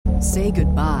Say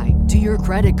goodbye to your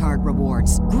credit card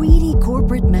rewards. Greedy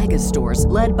corporate mega stores,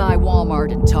 led by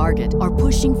Walmart and Target, are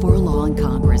pushing for a law in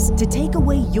Congress to take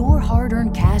away your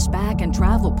hard-earned cash back and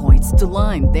travel points to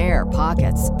line their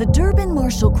pockets. The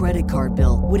Durbin-Marshall credit card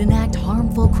bill would enact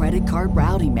harmful credit card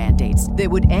routing mandates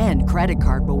that would end credit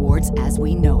card rewards as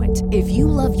we know it. If you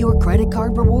love your credit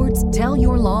card rewards, tell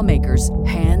your lawmakers,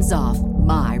 hands off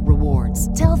my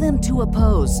rewards. Tell them to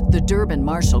oppose the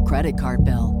Durbin-Marshall credit card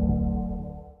bill.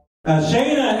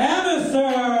 Shayna Amister!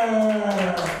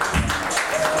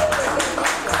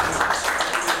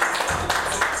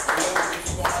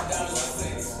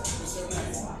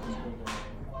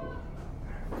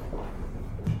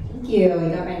 Thank you. You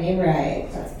got my name right.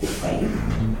 That's exciting.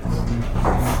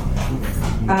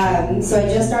 So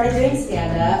I just started doing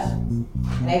stand-up,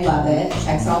 and I love it.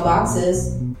 Checks all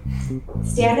boxes.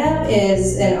 Stand-up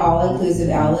is an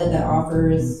all-inclusive outlet that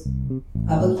offers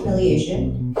public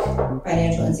humiliation,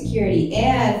 financial insecurity,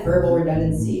 and verbal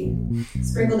redundancy,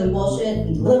 sprinkled in bullshit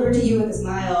and delivered to you with a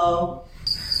smile.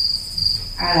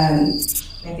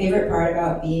 My favorite part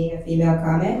about being a female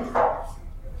comic,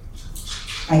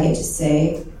 I get to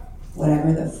say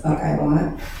whatever the fuck I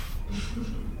want,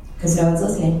 because no one's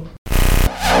listening.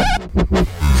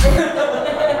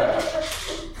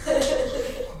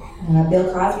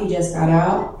 Bill Cosby just got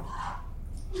out,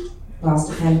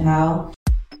 lost a pen pal.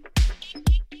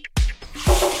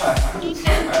 I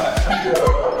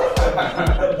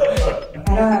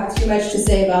don't have too much to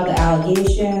say about the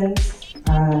allegations.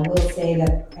 I will say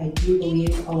that I do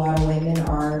believe a lot of women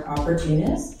are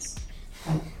opportunists,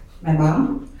 like my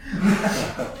mom.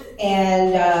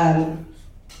 And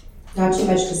not too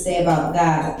much to say about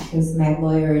that because my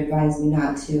lawyer advised me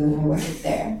not to and I wasn't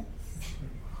there.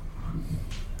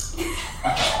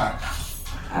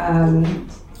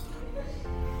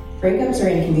 Breakups are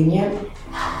inconvenient.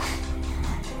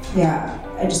 Yeah,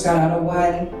 I just got out of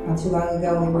one not too long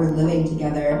ago. We were living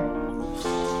together.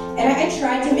 And I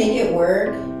tried to make it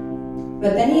work,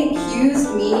 but then he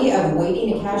accused me of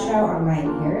waiting to cash out on my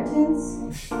inheritance.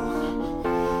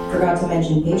 Forgot to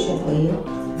mention patiently.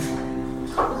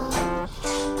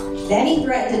 Then he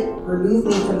threatened to remove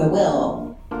me from the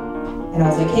will. And I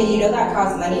was like, hey, you know that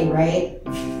costs money, right?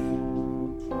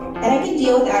 And I could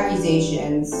deal with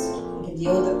accusations. I could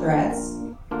deal with the threats.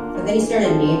 But then he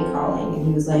started name calling and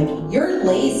he was like, you're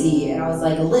lazy. And I was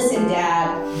like, listen,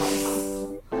 Dad,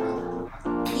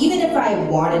 even if I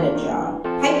wanted a job,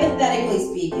 hypothetically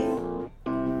speaking, I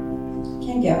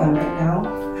can't get one right now.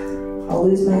 I'll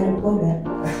lose my unemployment.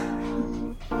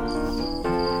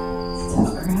 It's a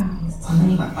tough crowd.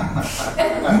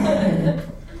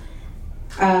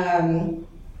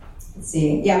 Let's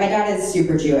see. Yeah, my dad is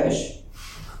super Jewish.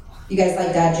 You guys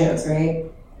like dad jokes, right?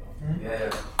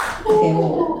 Yeah. Okay,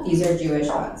 well, these are Jewish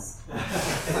ones.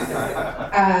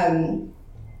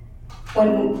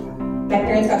 When my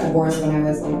parents got divorced when I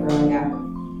was like growing up,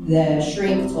 the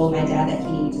shrink told my dad that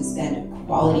he needed to spend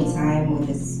quality time with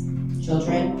his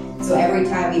children. So every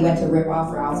time we went to rip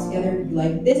off Ralph's together, he'd be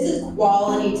like, this is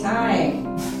quality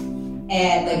time.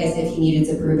 And like as if he needed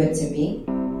to prove it to me.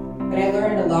 But I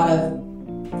learned a lot of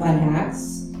fun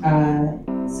hacks.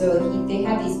 They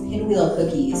had these pinwheel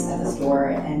cookies at the store,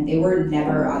 and they were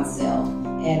never on sale.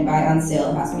 And by on sale,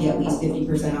 it has to be at least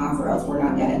 50% off, or else we're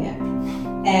not getting it.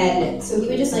 And so he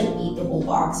would just like eat the whole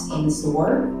box in the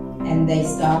store, and they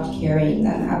stopped carrying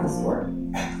them at the store.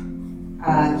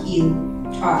 He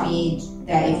taught me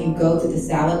that if you go to the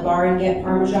salad bar and get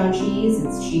Parmesan cheese,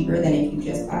 it's cheaper than if you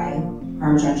just buy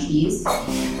Parmesan cheese.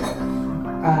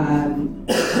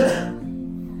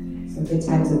 So good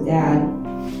times with Dad.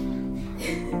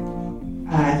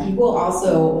 He will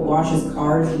also wash his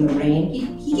cars in the rain.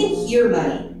 He can hear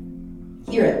money.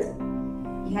 Hear it.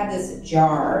 He had this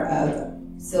jar of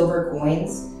silver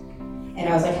coins. And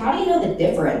I was like, how do you know the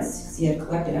difference? Because he had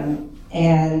collected them.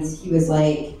 And he was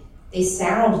like, they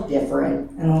sound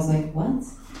different. And I was like, what?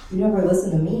 You never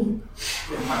listen to me.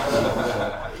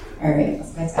 All right,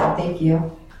 that's my time. Thank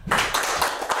you.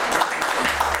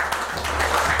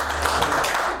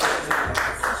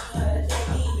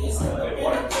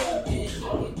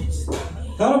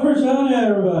 Call for Shayna,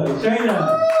 everybody. Shayna.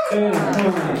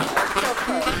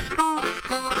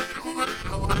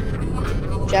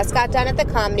 Just got done at the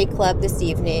comedy club this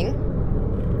evening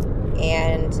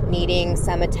and needing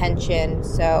some attention,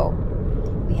 so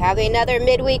we have another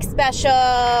midweek special.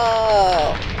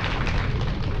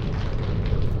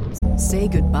 Say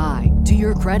goodbye to to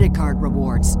your credit card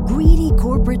rewards. Greedy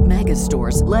corporate mega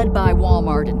stores, led by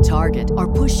Walmart and Target,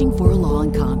 are pushing for a law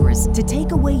in Congress to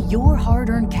take away your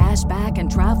hard-earned cash back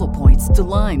and travel points to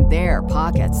line their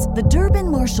pockets. The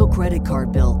Durbin-Marshall credit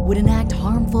card bill would enact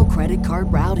harmful credit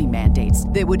card routing mandates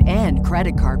that would end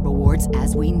credit card rewards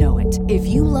as we know it. If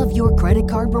you love your credit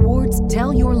card rewards,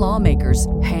 tell your lawmakers,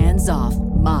 hands off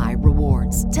my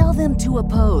rewards. Tell them to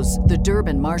oppose the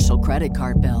Durbin-Marshall credit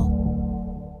card bill.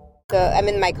 So I'm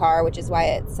in my car, which is why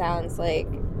it sounds like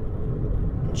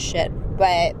shit.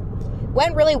 But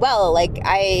went really well. Like,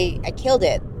 I killed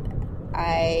it.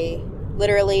 I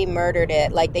literally murdered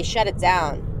it. Like, they shut it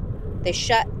down. They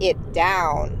shut it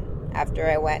down after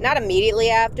I went. Not immediately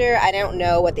after. I don't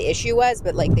know what the issue was,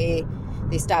 but, like, they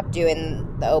stopped doing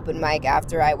the open mic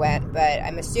after I went. But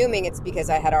I'm assuming it's because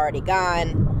I had already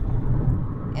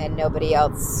gone and nobody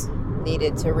else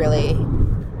needed to really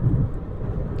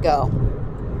go.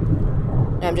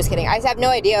 No, I'm just kidding. I have no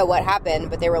idea what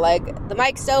happened, but they were like, the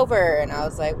mic's over. And I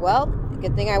was like, well,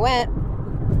 good thing I went.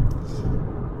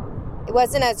 It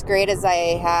wasn't as great as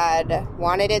I had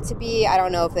wanted it to be. I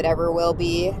don't know if it ever will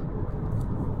be.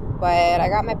 But I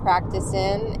got my practice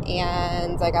in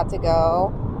and I got to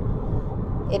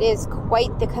go. It is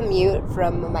quite the commute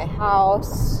from my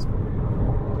house.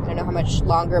 I don't know how much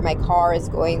longer my car is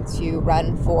going to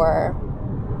run for.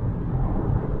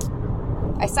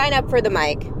 I sign up for the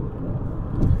mic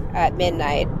at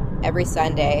midnight every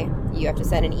Sunday. You have to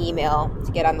send an email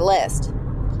to get on the list.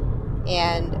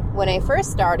 And when I first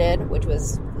started, which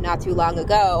was not too long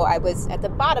ago, I was at the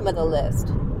bottom of the list.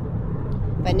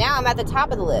 But now I'm at the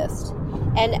top of the list.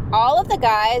 And all of the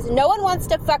guys, no one wants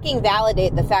to fucking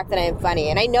validate the fact that I am funny.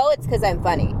 And I know it's because I'm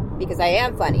funny. Because I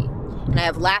am funny. And I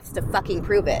have laughs to fucking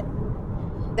prove it.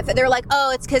 They're like,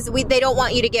 oh, it's because they don't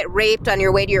want you to get raped on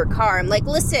your way to your car. I'm like,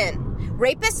 listen.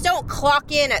 Rapists don't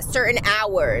clock in at certain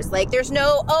hours. Like, there's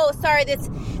no, oh, sorry,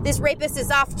 this rapist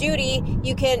is off duty.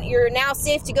 You're now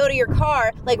safe to go to your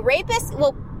car. Like, rapists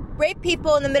will rape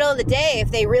people in the middle of the day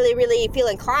if they really, really feel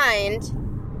inclined.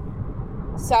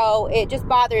 So it just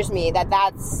bothers me that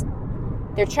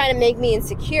they're trying to make me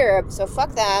insecure. So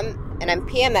fuck them. And I'm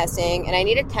PMSing and I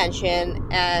need attention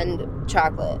and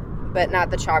chocolate, but not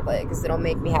the chocolate because it'll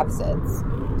make me have zits.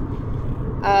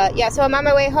 So I'm on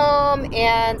my way home,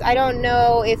 and I don't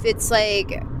know if it's,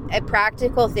 like, a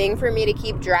practical thing for me to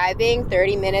keep driving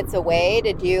 30 minutes away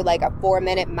to do, like, a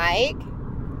 4-minute mic.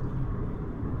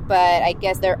 But I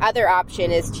guess their other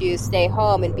option is to stay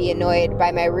home and be annoyed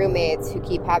by my roommates who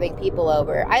keep having people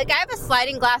over. I have a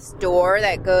sliding glass door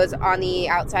that goes on the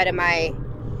outside of my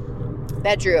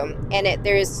bedroom, and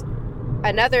there's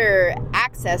another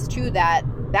access to that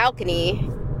balcony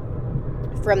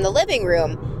from the living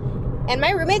room. And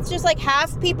my roommates just, like,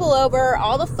 have people over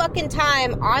all the fucking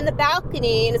time on the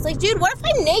balcony. And it's like, dude, what if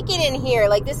I'm naked in here?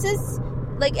 Like, this is,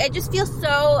 like, I just feel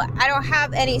so, I don't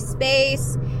have any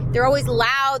space. They're always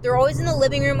loud. They're always in the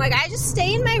living room. Like, I just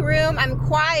stay in my room. I'm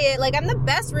quiet. Like, I'm the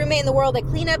best roommate in the world. I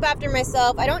clean up after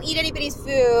myself. I don't eat anybody's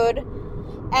food.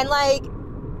 And, like,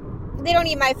 they don't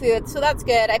eat my food. So that's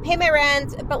good. I pay my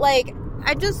rent. But, like,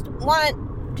 I just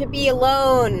want to be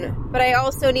alone. But I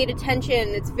also need attention.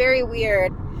 It's very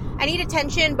weird. I need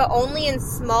attention, but only in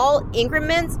small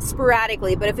increments,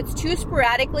 sporadically. But if it's too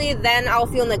sporadically, then I'll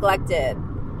feel neglected.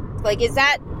 Like, is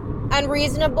that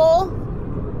unreasonable?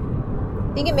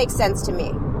 I think it makes sense to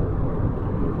me.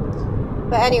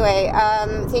 But anyway,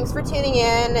 thanks for tuning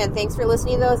in, and thanks for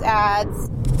listening to those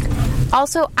ads.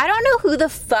 Also, I don't know who the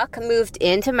fuck moved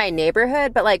into my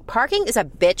neighborhood, but, like, parking is a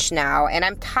bitch now, and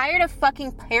I'm tired of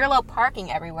fucking parallel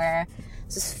parking everywhere.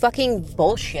 This is fucking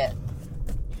bullshit.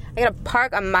 I gotta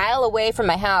park a mile away from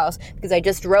my house because I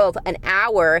just drove an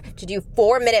hour to do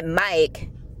 4-minute mic.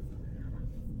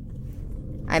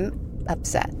 I'm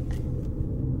upset.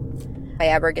 If I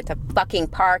ever get to fucking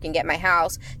park and get my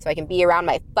house so I can be around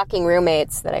my fucking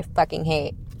roommates that I fucking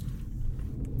hate.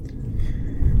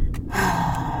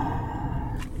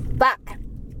 Fuck.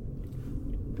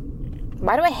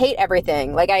 Why do I hate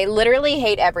everything? Like, I literally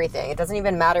hate everything. It doesn't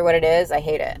even matter what it is. I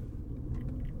hate it.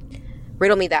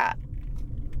 Riddle me that.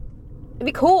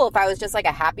 It'd be cool if I was just, like,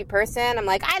 a happy person. I'm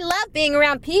like, I love being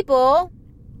around people.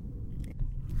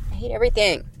 I hate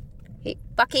everything. I hate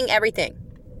fucking everything.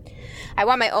 I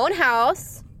want my own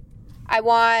house. I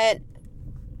want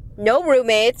no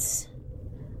roommates.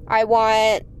 I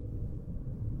want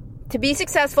to be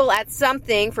successful at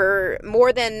something for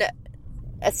more than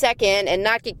a second and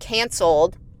not get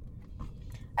canceled.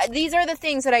 These are the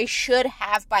things that I should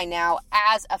have by now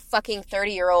as a fucking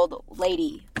 30-year-old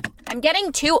lady. I'm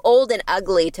getting too old and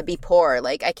ugly to be poor.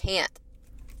 Like, I can't.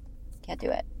 Can't do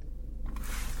it.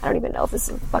 I don't even know if this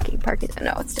is a fucking parking.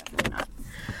 No, it's definitely not.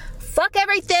 Fuck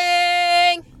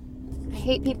everything! I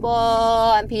hate people.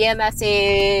 I'm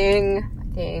PMSing.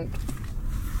 I think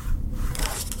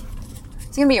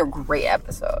it's gonna be a great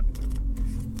episode.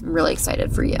 I'm really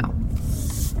excited for you.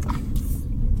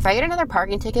 If I get another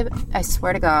parking ticket, I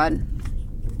swear to God.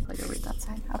 I can read that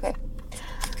sign. Okay.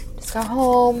 Just go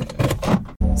home.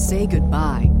 Say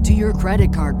goodbye to your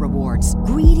credit card rewards.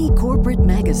 Greedy corporate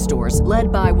mega stores,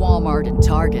 led by Walmart and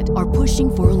Target, are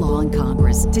pushing for a law in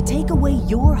Congress to take away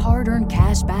your hard-earned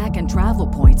cash back and travel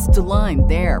points to line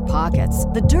their pockets.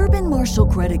 The Durbin-Marshall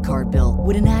credit card bill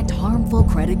would enact harmful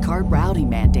credit card routing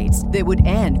mandates that would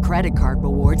end credit card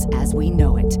rewards as we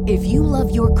know it. If you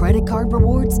love your credit card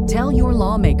rewards, tell your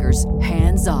lawmakers,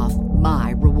 hands off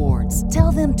my rewards.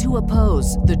 Tell them to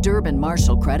oppose the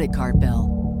Durbin-Marshall credit card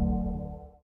bill.